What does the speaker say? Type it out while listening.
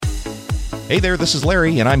Hey there, this is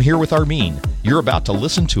Larry, and I'm here with Armin. You're about to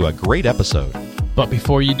listen to a great episode. But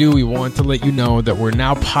before you do, we want to let you know that we're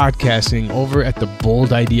now podcasting over at the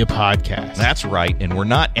Bold Idea Podcast. That's right, and we're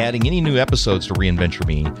not adding any new episodes to Reinvent Your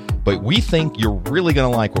Me, but we think you're really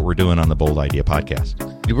going to like what we're doing on the Bold Idea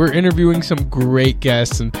Podcast. We're interviewing some great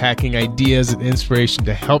guests and packing ideas and inspiration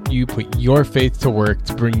to help you put your faith to work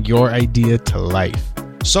to bring your idea to life.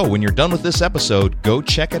 So when you're done with this episode, go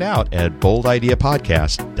check it out at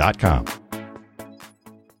boldideapodcast.com.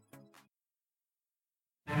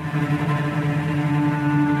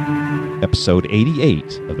 Episode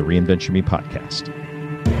 88 of the Reinvent Your Me podcast.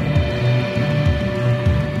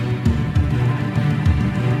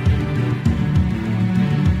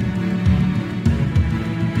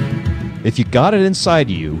 If you got it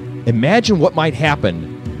inside you, imagine what might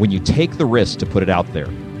happen when you take the risk to put it out there.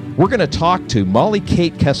 We're going to talk to Molly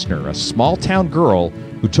Kate Kestner, a small-town girl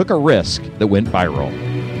who took a risk that went viral.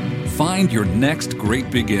 Find your next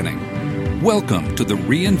great beginning. Welcome to the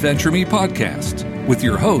Reinvent Your Me podcast with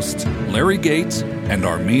your hosts, Larry Gates and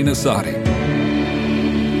Armin Asadi.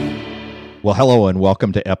 Well, hello and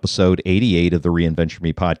welcome to episode 88 of the Reinvent Your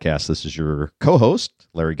Me podcast. This is your co-host,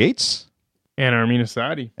 Larry Gates. And Armin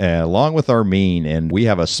Asadi. Along with Armin, and we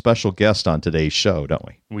have a special guest on today's show, don't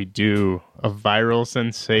we? We do. A viral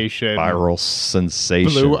sensation. Viral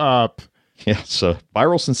sensation. Blew up. Yes, a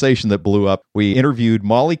viral sensation that blew up. We interviewed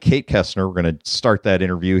Molly Kate Kestner. We're going to start that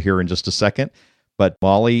interview here in just a second. But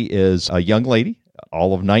Molly is a young lady,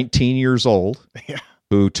 all of 19 years old,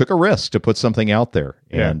 who took a risk to put something out there.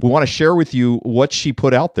 And we want to share with you what she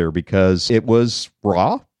put out there because it was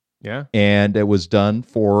raw. Yeah. And it was done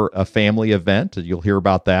for a family event. You'll hear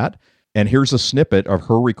about that. And here's a snippet of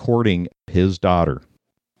her recording his daughter.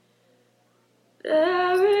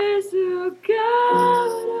 There is a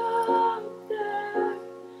God out there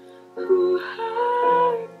who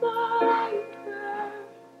heard my prayer.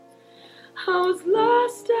 I was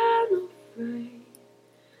lost and afraid,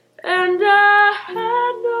 and I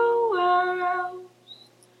had nowhere else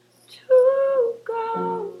to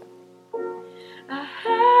go. I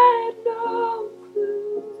had no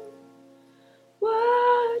clue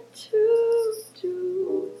what to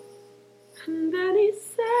do, and then he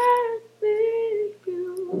sent me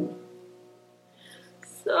you.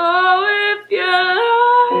 So if you're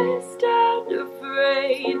lost and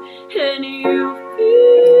afraid, and you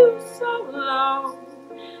feel so alone,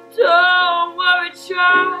 don't worry,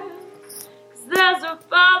 child, 'cause there's a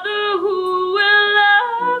Father who will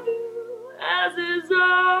love you as his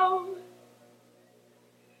own.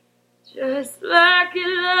 Just like he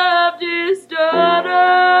loved his daughter,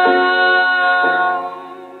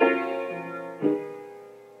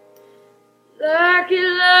 like he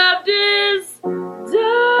loved his daughter.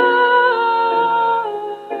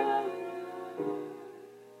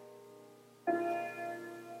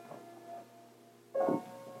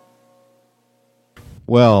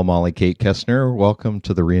 Well, Molly Kate Kestner, welcome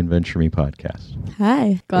to the Reinvent Your Me podcast.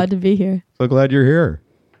 Hi, glad to be here. So glad you're here.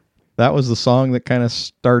 That was the song that kind of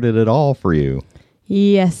started it all for you.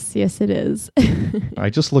 Yes, it is. I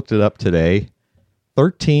just looked it up today.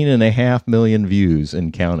 13.5 million views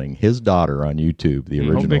and counting. His daughter on YouTube, the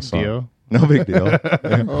original song. Deal. No big deal.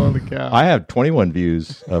 Yeah. Holy cow. I have 21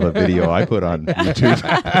 views of a video I put on YouTube.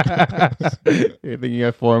 You think you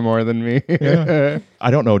got 4 more than me? Yeah. I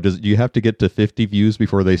don't know. Do you have to get to 50 views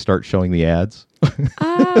before they start showing the ads?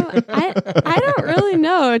 I don't really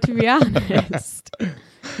know, to be honest.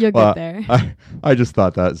 You'll get there. I just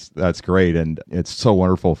thought that's great, and it's so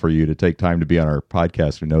wonderful for you to take time to be on our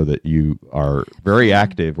podcast. We know that you are very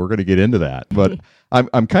active. We're going to get into that, but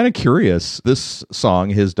I'm kind of curious. This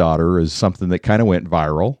song, His Daughter, is something that kind of went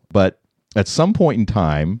viral, but at some point in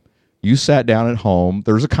time, you sat down at home.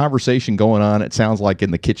 There's a conversation going on. It sounds like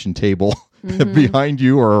in the kitchen table behind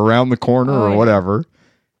you or around the corner or whatever.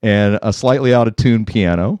 And a slightly out of tune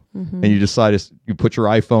piano, and you decided you put your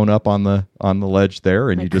iPhone up on the ledge there,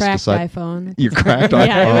 and My you just decided iPhone. you cracked iPhone.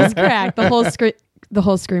 Yeah, it was cracked. The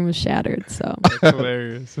whole screen was shattered. So That's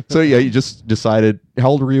hilarious. So yeah, you just decided. How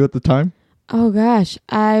old were you at the time? oh gosh,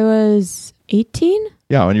 I was 18.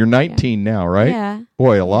 Yeah, and you're 19 now, right? Yeah.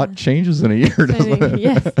 Boy, a lot changes in a year, doesn't it?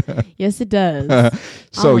 Yes, it does.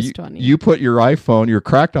 So Almost 20. you put your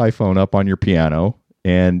cracked iPhone up on your piano,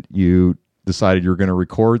 and you decided you were going to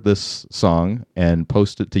record this song and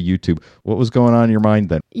post it to YouTube. What was going on in your mind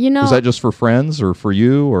then? Was that just for friends or for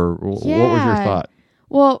you, or what was your thought?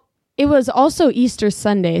 Well, it was also Easter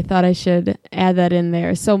Sunday. Thought I should add that in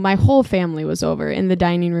there. So my whole family was over in the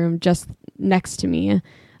dining room just next to me.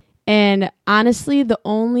 And honestly, the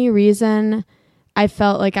only reason I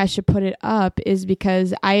felt like I should put it up is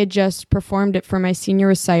because I had just performed it for my senior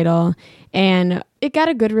recital and it got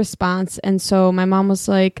a good response. And so my mom was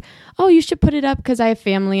like, oh, you should put it up because I have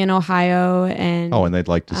family in Ohio. And and they'd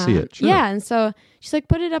like to see it. Sure. Yeah. And so she's like,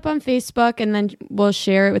 put it up on Facebook and then we'll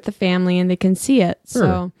share it with the family and they can see it. Sure.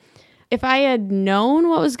 So if I had known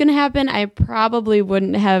what was going to happen, I probably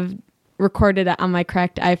wouldn't have recorded it on my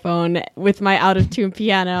cracked iPhone with my out of tune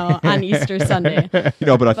piano on Easter Sunday.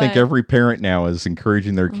 But I think every parent now is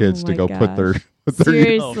encouraging their kids to go put their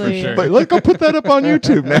seriously. Oh, for sure. like, let's go put that up on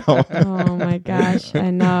YouTube now. Oh my gosh,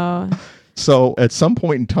 I know. So at some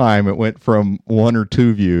point in time, it went from 1 or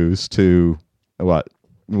 2 views to what?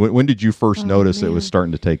 When did you first notice it was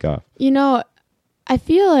starting to take off? I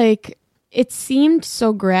feel like it seemed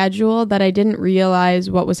so gradual that I didn't realize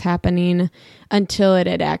what was happening until it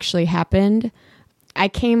had actually happened. I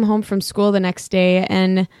came home from school the next day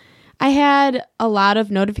and I had a lot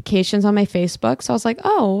of notifications on my Facebook. So I was like,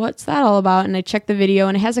 oh, what's that all about? And I checked the video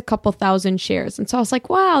and it has a couple thousand shares. And so I was like,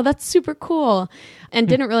 wow, that's super cool. And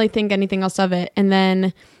didn't really think anything else of it. And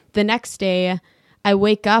then the next day I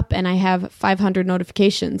wake up and I have 500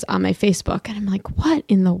 notifications on my Facebook. And I'm like, what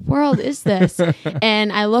in the world is this?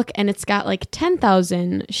 And I look and it's got like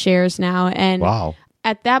 10,000 shares now. And wow.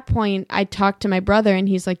 At that point, I talked to my brother and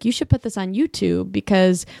he's like, you should put this on YouTube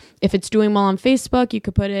because if it's doing well on Facebook, you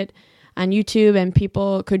could put it on YouTube and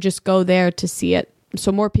people could just go there to see it.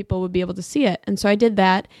 So more people would be able to see it. And so I did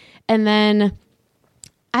that. And then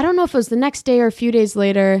I don't know if it was the next day or a few days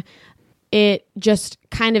later, it just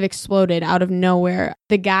kind of exploded out of nowhere.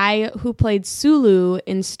 The guy who played Sulu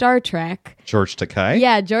in Star Trek, George Takei?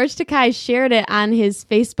 Yeah, George Takei shared it on his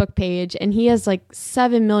Facebook page, and he has like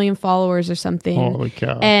 7 million followers or something. Holy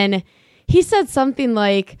cow. And he said something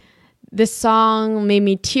like, this song made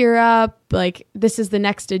me tear up, like, this is the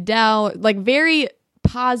next Adele, like very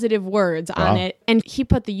positive words on it. And he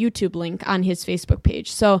put the YouTube link on his Facebook page.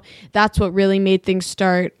 So that's what really made things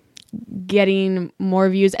start getting more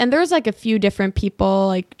views. And there was like a few different people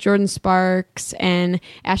like Jordan Sparks and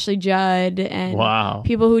Ashley Judd and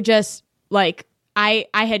people who just like I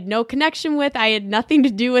had no connection with, I had nothing to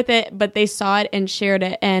do with it, but they saw it and shared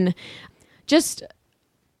it. And just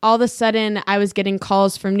all of a sudden I was getting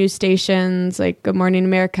calls from news stations like Good Morning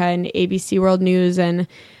America and ABC World News, and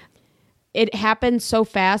it happened so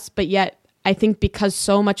fast, but yet I think because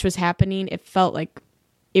so much was happening, it felt like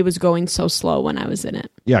it was going so slow when I was in it.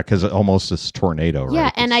 Yeah, because almost this tornado, right?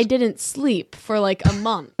 Yeah, and I didn't sleep for like a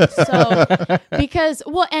month. So,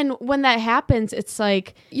 and when that happens, it's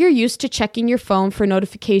like you're used to checking your phone for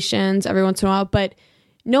notifications every once in a while, but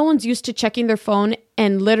no one's used to checking their phone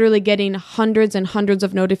and literally getting hundreds and hundreds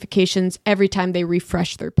of notifications every time they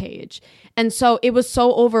refresh their page. And so it was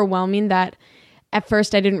so overwhelming that at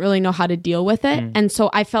first I didn't really know how to deal with it. And so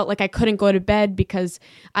I felt like I couldn't go to bed because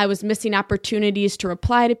I was missing opportunities to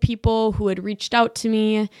reply to people who had reached out to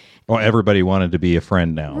me. Well, everybody wanted to be a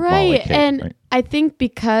friend now. Right. Molly Kate, and right? I think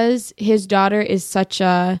because His Daughter is such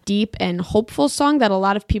a deep and hopeful song that a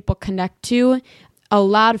lot of people connect to, a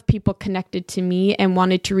lot of people connected to me and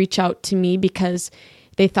wanted to reach out to me because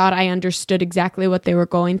they thought I understood exactly what they were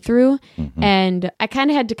going through. And I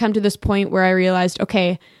kind of had to come to this point where I realized,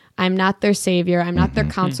 okay, I'm not their savior. I'm not their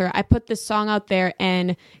counselor. I put this song out there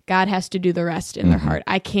and God has to do the rest in their heart.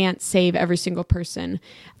 I can't save every single person.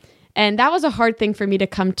 And that was a hard thing for me to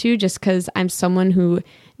come to just because I'm someone who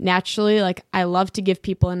naturally, like, I love to give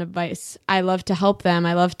people an advice. I love to help them.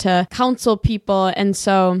 I love to counsel people. And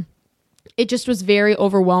so it just was very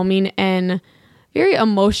overwhelming and very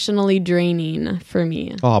emotionally draining for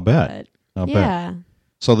me. Oh, I'll bet. I'll yeah. bet.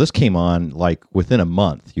 So this came on like within a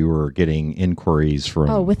month. You were getting inquiries from...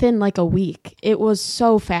 Oh, within like a week. It was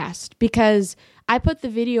so fast because I put the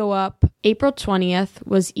video up April 20th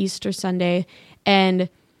was Easter Sunday. And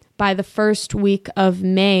by the first week of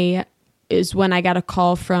May is when I got a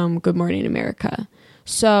call from Good Morning America.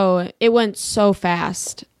 So it went so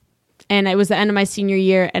fast. And it was the end of my senior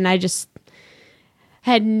year. And I just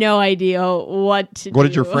had no idea what to do. What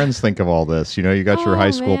did your friends think of all this? You know, you got your high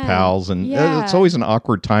school pals, and it's always an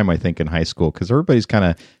awkward time, I think, in high school because everybody's kind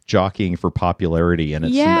of jockeying for popularity. And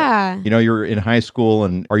it's, you know, you're in high school,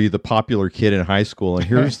 and are you the popular kid in high school? And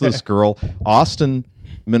here's this girl, Austin,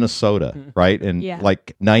 Minnesota, right? And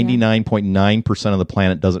like 99.9% of the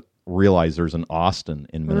planet doesn't realize there's an Austin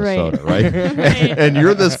in Minnesota, right? And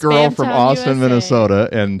you're this girl from Austin, USA. Minnesota,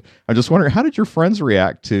 and I'm just wondering, how did your friends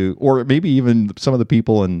react to, or maybe even some of the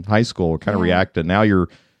people in high school kind of react to, now you're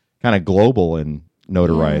kind of global in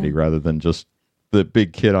notoriety rather than just the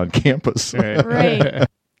big kid on campus. Right.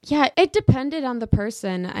 Yeah, it depended on the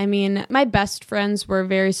person. I mean, my best friends were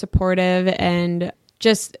very supportive and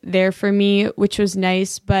just there for me, which was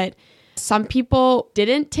nice. But some people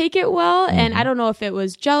didn't take it well. And I don't know if it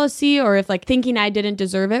was jealousy or if like thinking I didn't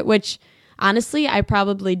deserve it, which honestly, I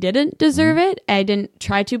probably didn't deserve it. I didn't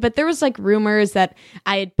try to, but there was like rumors that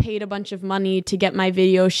I had paid a bunch of money to get my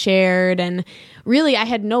video shared. And really, I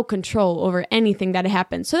had no control over anything that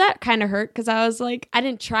happened. So that kind of hurt because I was like, I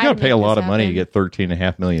didn't try You got to to pay a make lot this of money to happen. get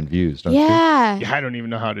 13.5 million views, don't you? Yeah. Yeah, I don't even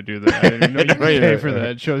know how to do that. I didn't know you could pay for that.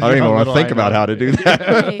 It shows I don't you even how want to little think I about know. how to do that.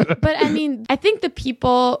 Right. But I mean, I think the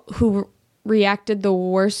people who reacted the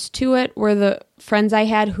worst to it were the friends I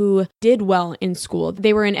had who did well in school.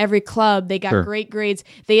 They were in every club. They got Sure. great grades.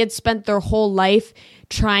 They had spent their whole life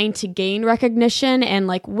trying to gain recognition and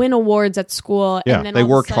like win awards at school. Yeah, and then they all of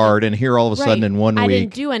a worked sudden- hard, and here all of a sudden Right. in one I week,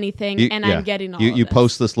 didn't do anything, and yeah, I'm getting all you of you this.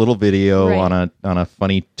 post this little video Right. on a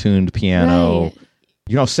funny tuned piano. Right.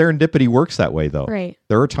 You know, serendipity works that way, though. Right.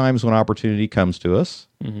 There are times when opportunity comes to us,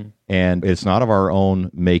 and it's not of our own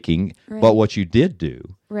making. Right. But what you did do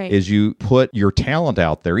Right. is you put your talent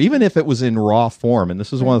out there, even if it was in raw form. And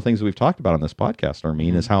this is one of the things that we've talked about on this podcast,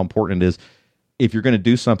 Armin, is how important it is if you're going to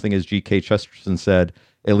do something, as G.K. Chesterton said,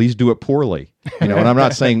 at least do it poorly. You know, and I'm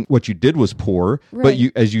not saying what you did was poor, but Right.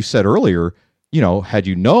 you, as you said earlier, you know, had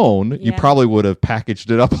you known, you Yeah. probably would have packaged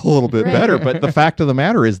it up a little bit Right. better. But the fact of the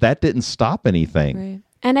matter is that didn't stop anything. Right.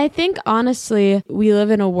 And I think honestly, we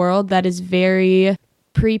live in a world that is very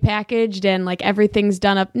prepackaged and like everything's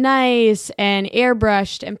done up nice and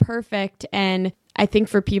airbrushed and perfect. And I think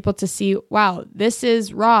for people to see, wow, this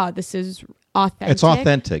is raw, this is authentic. It's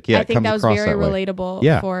authentic. Yeah, I it think comes that was across very that way. relatable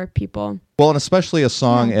Yeah. for people. Well, and especially a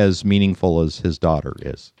song as meaningful as his daughter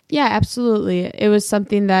is. Yeah, absolutely. It was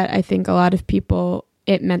something that I think a lot of people,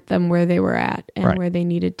 it meant them where they were at and Right. where they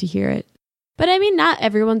needed to hear it. But I mean, not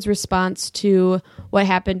everyone's response to what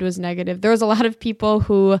happened was negative. There was a lot of people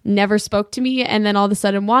who never spoke to me and then all of a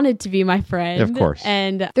sudden wanted to be my friend. Of course.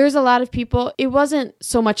 And there's a lot of people, it wasn't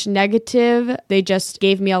so much negative. They just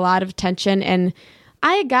gave me a lot of attention. And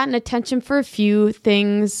I had gotten attention for a few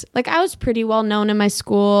things. Like I was pretty well known in my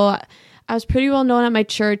school. I was pretty well known at my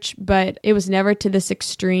church, but it was never to this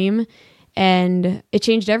extreme. And it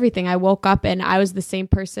changed everything. I woke up and I was the same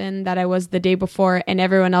person that I was the day before, and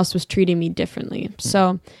everyone else was treating me differently.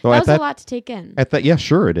 So that was a lot to take in. At that, yeah,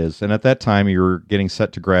 sure it is. And at that time, you were getting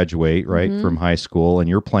set to graduate, right, from high school, and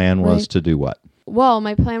your plan was Right. to do what? Well,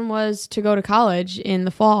 my plan was to go to college in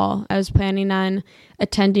the fall. I was planning on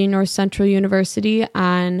attending North Central University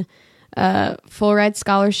on a full ride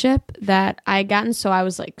scholarship that I had gotten. So I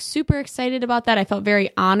was like super excited about that. I felt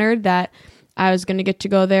very honored that I was going to get to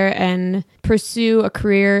go there and pursue a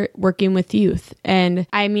career working with youth. And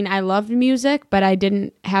I mean, I loved music, but I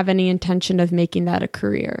didn't have any intention of making that a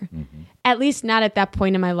career. At least not at that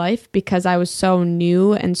point in my life, because I was so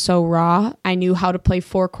new and so raw. I knew how to play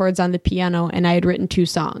 4 chords on the piano and I had written 2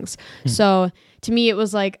 songs. So to me, it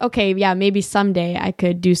was like, okay, yeah, maybe someday I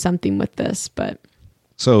could do something with this, but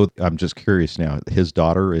So I'm just curious now. His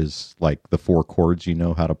daughter is like the 4 chords you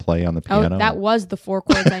know how to play on the piano? oh, that was the 4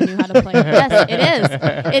 chords I knew how to play. Yes, it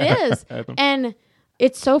is. It is. And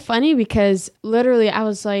it's so funny because literally I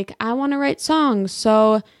was like, I want to write songs,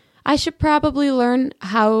 so I should probably learn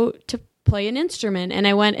how to play an instrument. And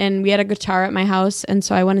I went and we had a guitar at my house. And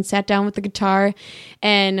so I went and sat down with the guitar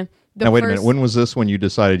and Now, wait a minute. When was this when you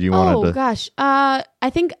decided you wanted to? Oh, gosh. I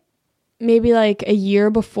think maybe like a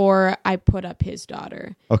year before I put up his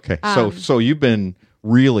daughter. Okay. So you've been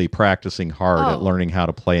really practicing hard Oh. at learning how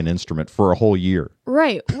to play an instrument for a whole year.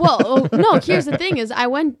 Right. Well, no, here's the thing is I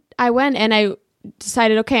went and I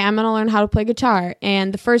decided, okay, I'm going to learn how to play guitar.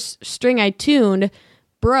 And the first string I tuned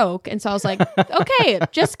broke. And so I was like, okay,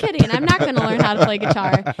 just kidding. I'm not going to learn how to play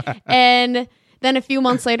guitar. And then a few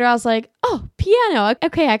months later, I was like, oh, piano.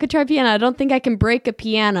 Okay, I could try piano. I don't think I can break a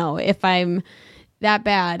piano if I'm that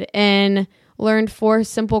bad. And learned 4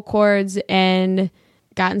 simple chords and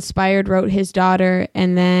got inspired, wrote his daughter.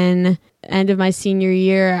 And then end of my senior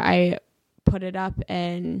year, I put it up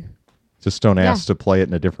and Just don't ask to play it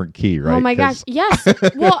in a different key, right? oh my 'Cause- gosh,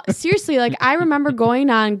 yes. Well, seriously, like I remember going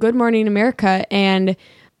on Good Morning America and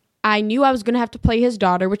I knew I was going to have to play his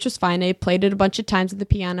daughter, which was fine. I played it a bunch of times at the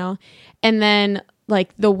piano. And then like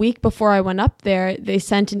the week before I went up there, they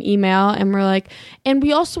sent an email and were like, and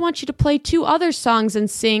we also want you to play 2 other songs and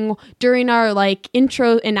sing during our like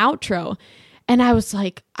intro and outro. And I was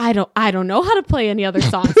like, I don't know how to play any other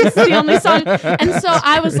songs. This is the only song. And so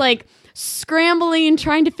I was like scrambling,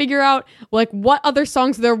 trying to figure out like what other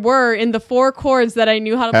songs there were in the 4 chords that I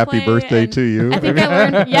knew how to play. Happy birthday And to you. I think I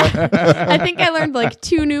learned, I think I learned like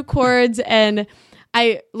 2 new chords and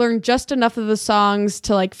I learned just enough of the songs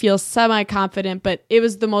to like feel semi-confident, but it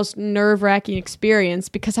was the most nerve-wracking experience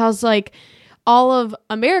because I was like, all of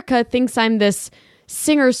America thinks I'm this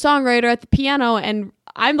singer-songwriter at the piano, and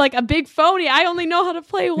I'm like a big phony. I only know how to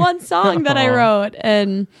play one song that I wrote.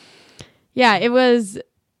 And yeah, it was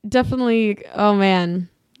definitely, oh man,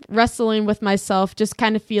 wrestling with myself, just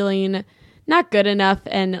kind of feeling not good enough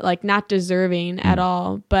and like not deserving at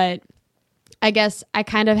all. But I guess I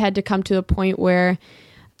kind of had to come to a point where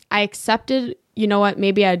I accepted, you know what,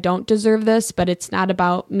 maybe I don't deserve this, but it's not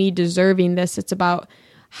about me deserving this. It's about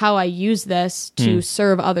how I use this to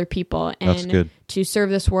serve other people and to serve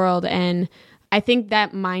this world. And I think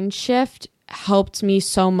that mind shift helped me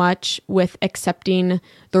so much with accepting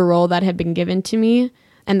the role that had been given to me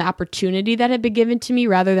and the opportunity that had been given to me,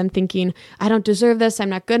 rather than thinking, I don't deserve this, I'm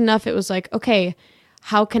not good enough. It was like, okay,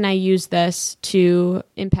 how can I use this to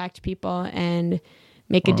impact people and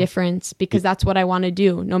make a difference? Because that's what I want to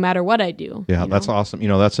do, no matter what I do. Yeah, that's awesome.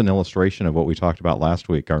 That's an illustration of what we talked about last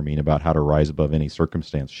week, Armin, about how to rise above any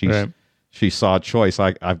circumstance. She saw a choice.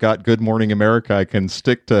 I've got Good Morning America. I can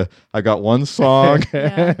stick to, I got one song.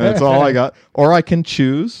 That's all I got. Or I can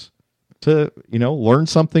choose to, learn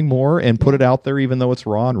something more and put it out there, even though it's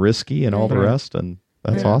raw and risky and all the rest. And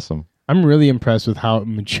that's awesome. I'm really impressed with how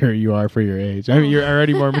mature you are for your age. I mean, you're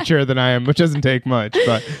already more mature than I am, which doesn't take much.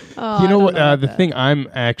 But you know what? The thing I'm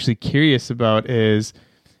actually curious about is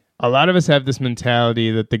a lot of us have this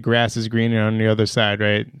mentality that the grass is greener on the other side,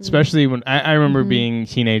 right? Especially when I remember being a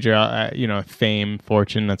teenager, fame,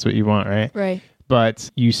 fortune, that's what you want, right? Right.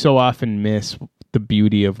 But you so often miss the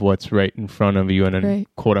beauty of what's right in front of you in a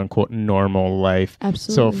quote unquote normal life.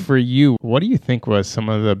 Absolutely. So for you, what do you think was some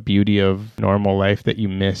of the beauty of normal life that you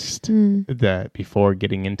missed that before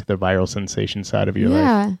getting into the viral sensation side of your life?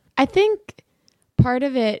 Yeah, I think part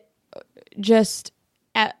of it, just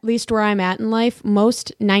at least where I'm at in life,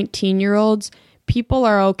 most 19-year-olds, people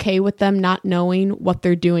are okay with them not knowing what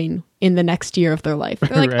they're doing in the next year of their life.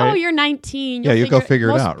 They're like, oh, you're 19. You go figure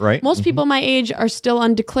it out, right? Most people my age are still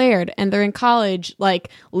undeclared, and they're in college, like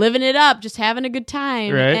living it up, just having a good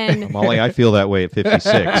time. Right. And Molly, I feel that way at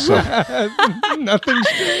 56. So. Nothing's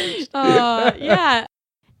changed. Yeah.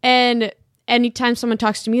 And anytime someone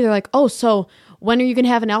talks to me, they're like, oh, so when are you going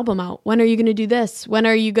to have an album out? When are you going to do this? When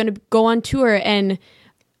are you going to go on tour? And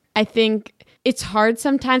I think it's hard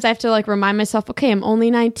sometimes. I have to remind myself, okay, I'm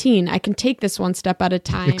only 19. I can take this one step at a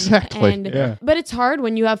time. Exactly. But it's hard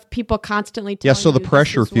when you have people constantly telling so the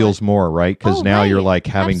pressure feels more, right? Because now you're like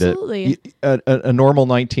having Absolutely. to... A normal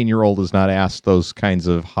 19-year-old is not asked those kinds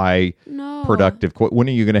of high productive... When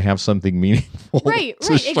are you going to have something meaningful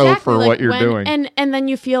to show for what you're doing? And then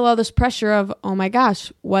you feel all this pressure of, oh my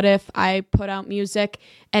gosh, what if I put out music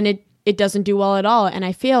and it doesn't do well at all, and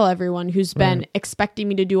I fail everyone who's been expecting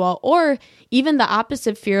me to do well? Or even the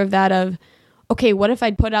opposite fear of that of, okay, what if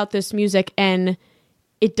I'd put out this music and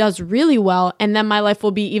it does really well, and then my life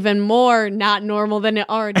will be even more not normal than it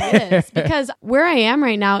already is? Because where I am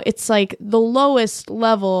right now, it's like the lowest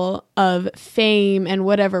level of fame and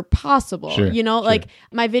whatever possible. Like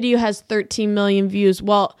my video has 13 million views.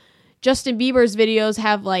 Well, Justin Bieber's videos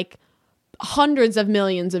have hundreds of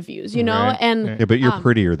millions of views, Right. And but you're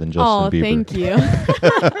prettier than Justin Bieber. Thank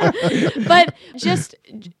you. But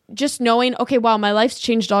just knowing, okay, wow, my life's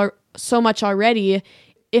changed so much already.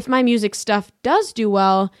 If my music stuff does do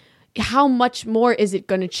well, how much more is it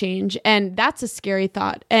going to change? And that's a scary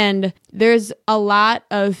thought. And there's a lot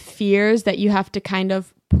of fears that you have to kind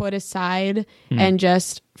of put aside and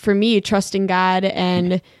just, for me, trusting God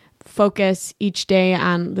and focus each day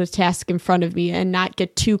on the task in front of me and not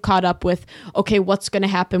get too caught up with, okay, what's going to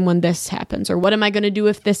happen when this happens? Or what am I going to do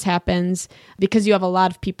if this happens? Because you have a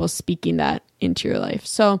lot of people speaking that into your life.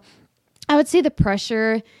 So I would say the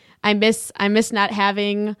pressure, I miss not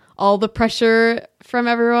having all the pressure from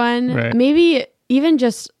everyone. Right. Maybe even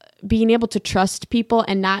just being able to trust people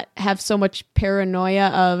and not have so much paranoia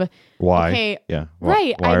of, why? Okay,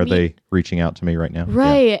 Why are they reaching out to me right now?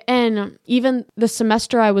 Right. Yeah. And even the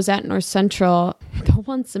semester I was at North Central, the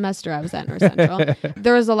one semester I was at North Central,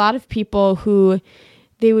 there was a lot of people who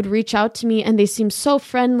they would reach out to me and they seemed so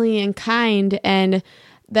friendly and kind. And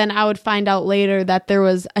then I would find out later that there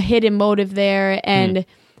was a hidden motive there. And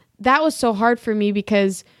that was so hard for me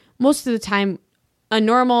because most of the time, a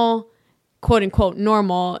normal, quote unquote,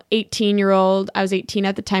 normal 18-year-old, I was 18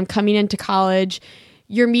 at the time, coming into college,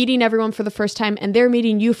 you're meeting everyone for the first time and they're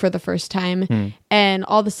meeting you for the first time. And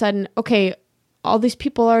all of a sudden, okay, all these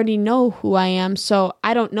people already know who I am, so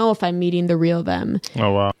I don't know if I'm meeting the real them.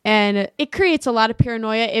 Oh, wow. And it creates a lot of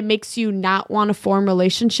paranoia. It makes you not want to form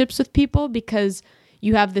relationships with people because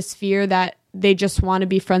you have this fear that they just want to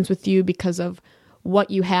be friends with you because of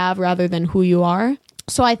what you have rather than who you are.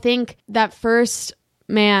 So I think that first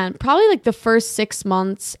Man, probably like the first 6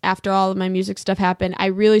 months after all of my music stuff happened, I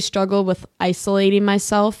really struggled with isolating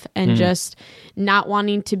myself and just not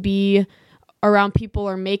wanting to be around people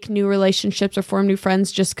or make new relationships or form new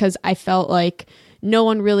friends, just because I felt like no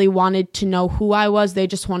one really wanted to know who I was. They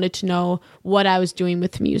just wanted to know what I was doing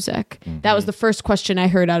with music. That was the first question I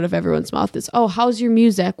heard out of everyone's mouth is, oh, how's your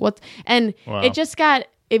music? And it got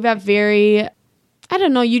very, I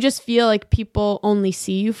don't know, you just feel like people only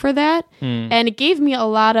see you for that. And it gave me a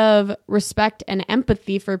lot of respect and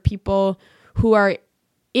empathy for people who are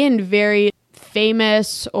in very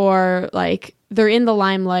famous or like they're in the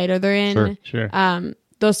limelight or they're in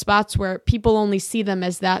those spots where people only see them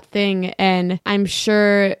as that thing. And I'm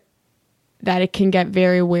sure that it can get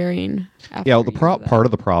very wearing. Yeah, part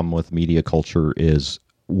of the problem with media culture is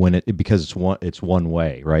when because it's one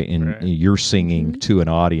way, right? And you're singing to an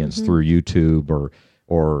audience through YouTube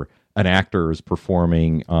or an actor is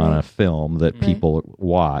performing on a film that people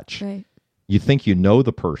watch. You think you know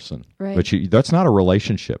the person, but that's not a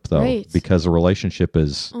relationship though, because a relationship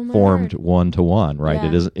is formed one-to-one, right?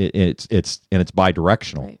 It is. It's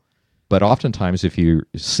bi-directional. But oftentimes, if you're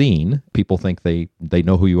seen, people think they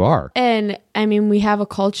know who you are. And I mean, we have a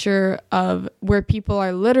culture of where people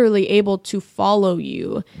are literally able to follow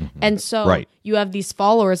you. And so you have these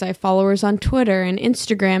followers. I have followers on Twitter and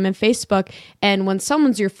Instagram and Facebook. And when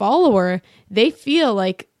someone's your follower, they feel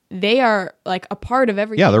like they are like a part of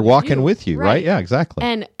everything. Yeah, they're walking with you, right? Yeah, exactly.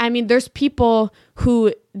 And I mean, there's people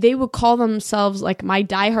who they would call themselves like my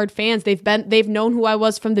diehard fans. They've known who I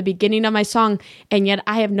was from the beginning of my song, and yet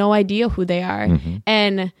I have no idea who they are.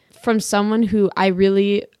 And from someone who I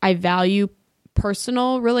value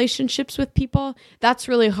personal relationships with people, that's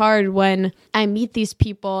really hard when I meet these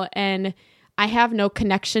people and I have no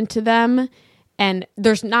connection to them. And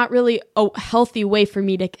there's not really a healthy way for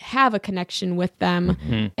me to have a connection with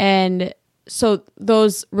them. And so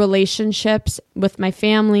those relationships with my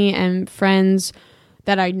family and friends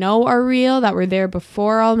that I know are real, that were there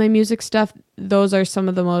before all my music stuff, those are some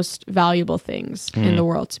of the most valuable things in the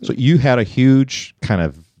world to me. So you had a huge kind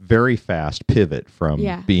of very fast pivot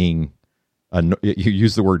from being, you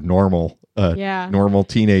use the word normal, normal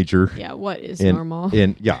teenager. Yeah, what is normal?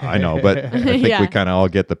 I know, but I think we kind of all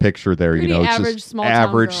get the picture there. Pretty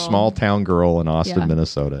average, small town girl in Austin,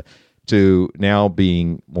 Minnesota, to now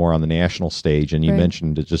being more on the national stage. And you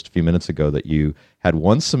mentioned it just a few minutes ago that you had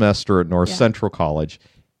one semester at North Central College,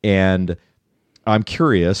 and I'm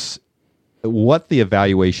curious what the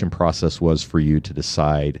evaluation process was for you to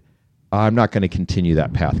decide, I'm not going to continue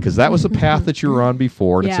that path, because that was a path that you were on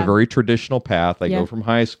before, and it's a very traditional path. They go from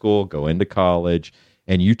high school, go into college,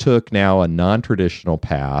 and you took now a non-traditional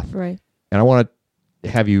path. Right. And I want to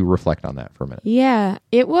have you reflect on that for a minute. Yeah,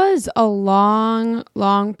 it was a long,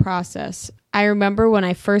 long process. I remember when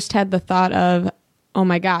I first had the thought of, oh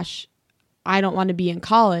my gosh, I don't want to be in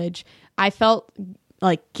college. I felt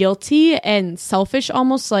like guilty and selfish,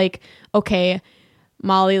 almost like, okay,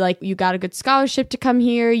 Molly, like, you got a good scholarship to come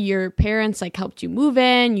here. Your parents like helped you move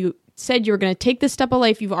in. You said you were going to take this step of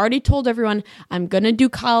life. You've already told everyone, I'm going to do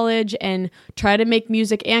college and try to make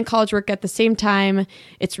music and college work at the same time.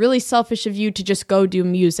 It's really selfish of you to just go do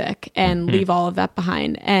music and leave all of that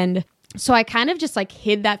behind. And so I kind of just like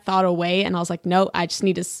hid that thought away. And I was like, no, I just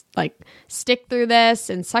need to like stick through this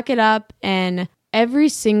and suck it up. And every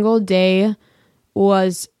single day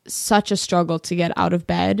was such a struggle to get out of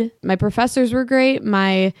bed. My professors were great.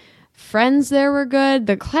 My friends there were good.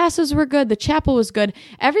 The classes were good. The chapel was good.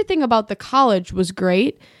 Everything about the college was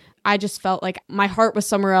great. I just felt like my heart was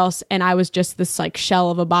somewhere else, and I was just this like shell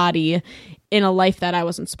of a body in a life that I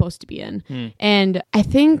wasn't supposed to be in. And I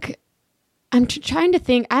think I'm trying to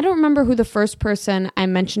think. I don't remember who the first person I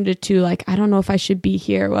mentioned it to, like, I don't know if I should be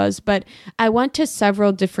here was, but I went to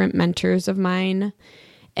several different mentors of mine.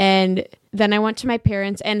 And then I went to my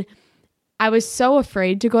parents, and I was so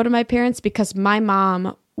afraid to go to my parents because my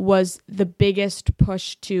mom was the biggest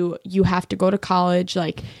push to, you have to go to college.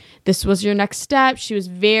 Like, this was your next step. She was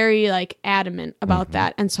very like adamant about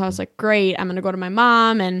that. And so I was like, great, I'm going to go to my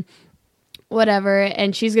mom and whatever.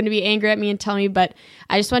 And she's going to be angry at me and tell me, but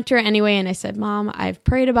I just went to her anyway. And I said, Mom, I've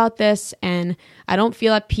prayed about this and I don't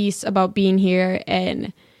feel at peace about being here.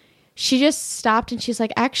 And she just stopped and she's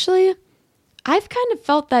like, actually, I've kind of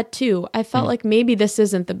felt that too. I felt like maybe this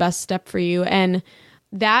isn't the best step for you. And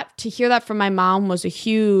that, to hear that from my mom was a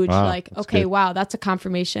huge, okay, wow, that's a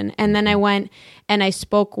confirmation. And then I went and I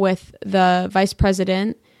spoke with the vice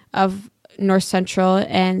president of North Central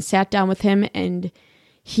and sat down with him, and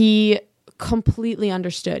he completely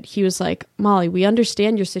understood. He was like, Molly, we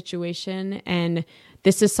understand your situation, and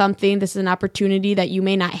this is an opportunity that you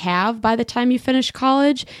may not have by the time you finish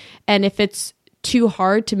college. And if it's too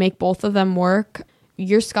hard to make both of them work,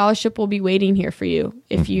 your scholarship will be waiting here for you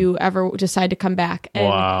if you ever decide to come back.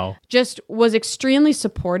 And just was extremely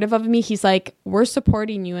supportive of me. He's like, we're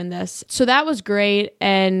supporting you in this. So that was great.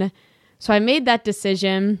 And so I made that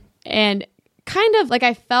decision, and kind of like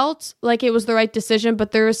I felt like it was the right decision,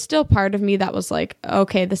 but there was still part of me that was like,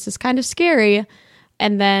 okay, this is kind of scary.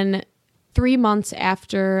 And then 3 months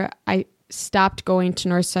after I stopped going to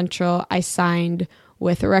North Central, I signed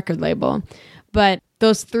with a record label. But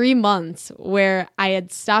those 3 months where I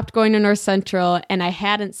had stopped going to North Central and I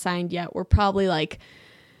hadn't signed yet were probably like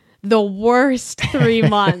the worst 3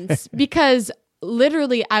 months because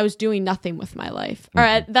literally I was doing nothing with my life. Or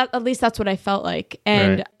at least that's what I felt like.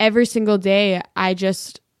 And every single day I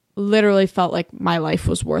just literally felt like my life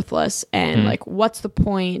was worthless and like, what's the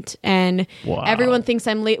point? And everyone thinks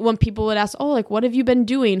I'm late. When people would ask, oh, like, what have you been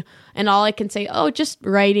doing? And all I can say, oh, just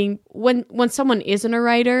writing. When someone isn't a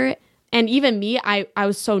writer, and even me, I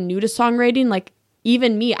was so new to songwriting, like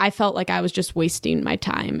even me, I felt like I was just wasting my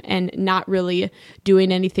time and not really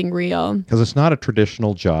doing anything real. Because it's not a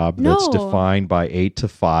traditional job that's defined by 8 to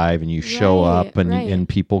 5 and you show up and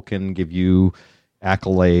people can give you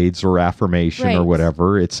accolades or affirmation or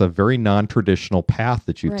whatever. It's a very non-traditional path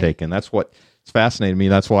that you've taken. That's what's fascinating me.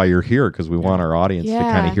 That's why you're here, because we want our audience to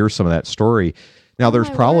kind of hear some of that story. Now,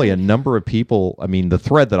 there's probably a number of people. I mean, the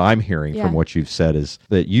thread that I'm hearing from what you've said is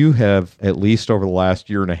that you have, at least over the last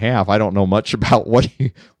year and a half, I don't know much about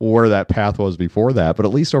where that path was before that, but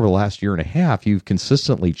at least over the last year and a half, you've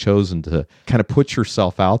consistently chosen to kind of put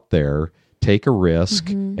yourself out there, take a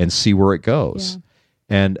risk, and see where it goes.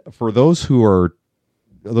 Yeah. And for those are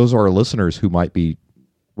our listeners who might be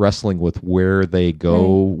wrestling with where they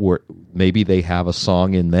go, where maybe they have a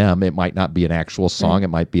song in them. It might not be an actual song. It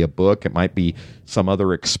might be a book. It might be some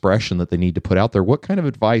other expression that they need to put out there. What kind of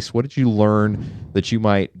advice, what did you learn that you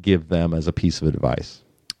might give them as a piece of advice?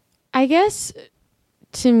 I guess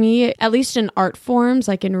to me, at least in art forms,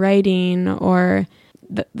 like in writing or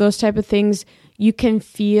those type of things, you can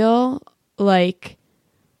feel like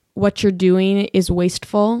what you're doing is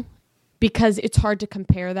wasteful because it's hard to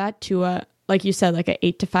compare that to like you said, like an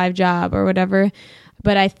 8 to 5 job or whatever.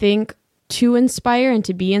 But I think to inspire and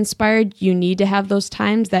to be inspired, you need to have those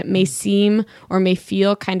times that may seem or may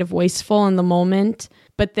feel kind of wasteful in the moment,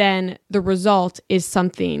 but then the result is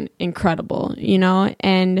something incredible, you know?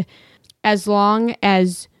 And as long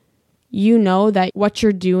as you know that what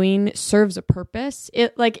you're doing serves a purpose,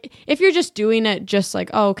 it like if you're just doing it just like,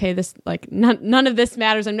 oh, okay, this like none of this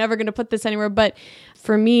matters, I'm never going to put this anywhere. But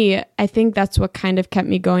for me, I think that's what kind of kept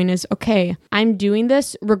me going is, okay, I'm doing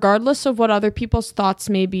this regardless of what other people's thoughts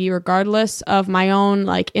may be, regardless of my own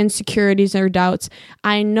like insecurities or doubts.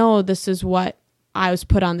 I know this is what I was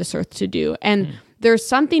put on this earth to do. And there's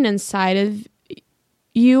something inside of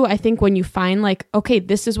you, I think, when you find like, okay,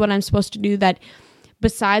 this is what I'm supposed to do, that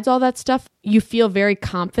besides all that stuff, you feel very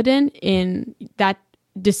confident in that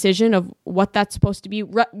decision of what that's supposed to be.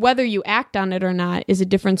 Whether you act on it or not is a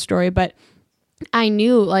different story. But I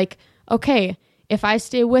knew like, okay, if I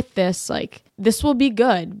stay with this, like this will be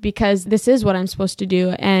good because this is what I'm supposed to do.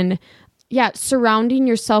 And yeah, surrounding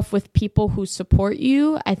yourself with people who support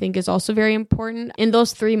you, I think is also very important. In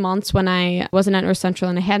those 3 months when I wasn't at North Central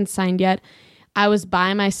and I hadn't signed yet, I was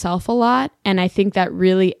by myself a lot, and I think that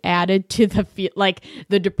really added to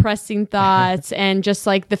the depressing thoughts and just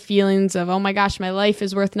like the feelings of, oh my gosh, my life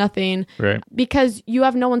is worth nothing, right? Because you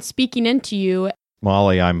have no one speaking into you.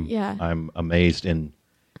 Molly, I'm amazed in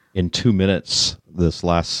 2 minutes. This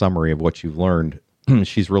last summary of what you've learned,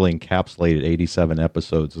 she's really encapsulated 87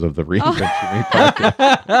 episodes of the Reinvention Me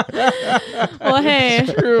podcast. Well, hey,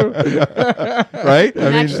 it's true, right?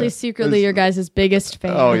 I'm actually secretly your guys' biggest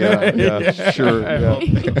fan. Oh yeah, sure.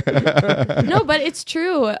 Yeah. No, but it's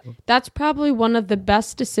true. That's probably one of the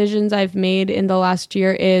best decisions I've made in the last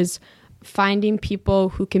year is finding people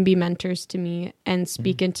who can be mentors to me and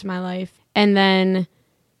speak into my life, and then,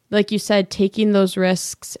 like you said, taking those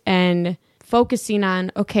risks and focusing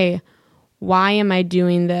on, okay, why am I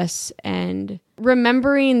doing this? And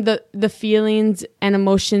remembering the feelings and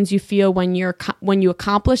emotions you feel when you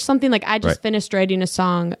accomplish something. Like I just finished writing a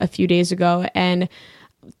song a few days ago, and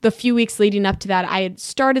the few weeks leading up to that, I had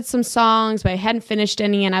started some songs, but I hadn't finished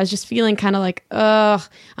any, and I was just feeling kind of like, ugh,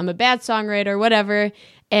 I'm a bad songwriter, whatever.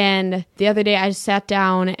 And the other day I just sat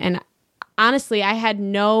down, and honestly, I had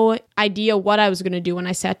no idea what I was going to do when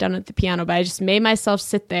I sat down at the piano, but I just made myself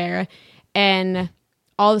sit there, and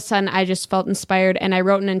all of a sudden I just felt inspired, and I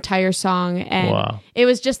wrote an entire song. And it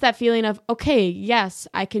was just that feeling of, okay, yes,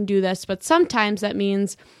 I can do this. But sometimes that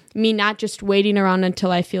means me not just waiting around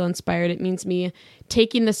until I feel inspired. It means me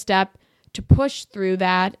taking the step to push through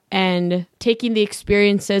that and taking the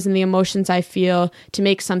experiences and the emotions I feel to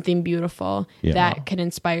make something beautiful that can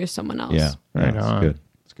inspire someone else. Yeah, Right that's on. good.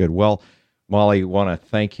 It's good. Well, Molly, want to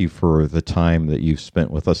thank you for the time that you've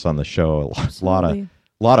spent with us on the show. A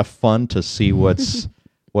lot of fun to see what's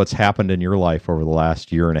happened in your life over the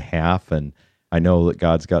last year and a half, and I know that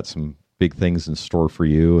God's got some big things in store for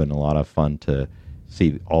you, and a lot of fun to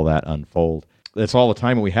see all that unfold. That's all the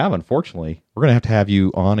time we have, unfortunately. We're going to have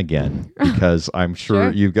you on again because I'm sure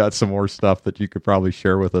you've got some more stuff that you could probably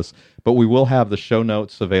share with us. But we will have the show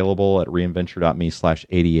notes available at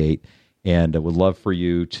reinventure.me/88. And I would love for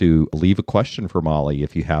you to leave a question for Molly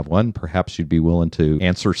if you have one. Perhaps you'd be willing to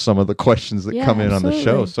answer some of the questions that come in on the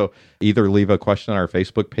show. So either leave a question on our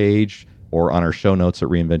Facebook page or on our show notes at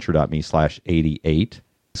reinventure.me/88.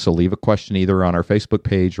 So leave a question either on our Facebook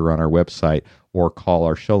page or on our website, or call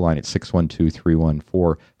our show line at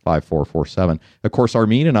 612-314-5447. Of course,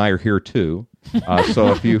 Armin and I are here too.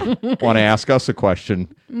 So if you want to ask us a question,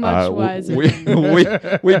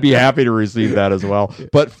 we'd be happy to receive that as well.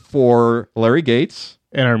 But for Larry Gates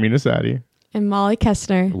and Armin Asadi and Molly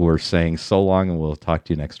Kestner, we're saying so long, and we'll talk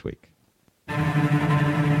to you next week.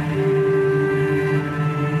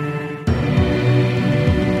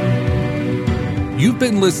 You've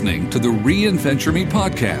been listening to the Reinventure Me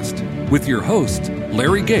podcast with your hosts,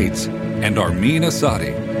 Larry Gates and Armin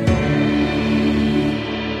Asadi.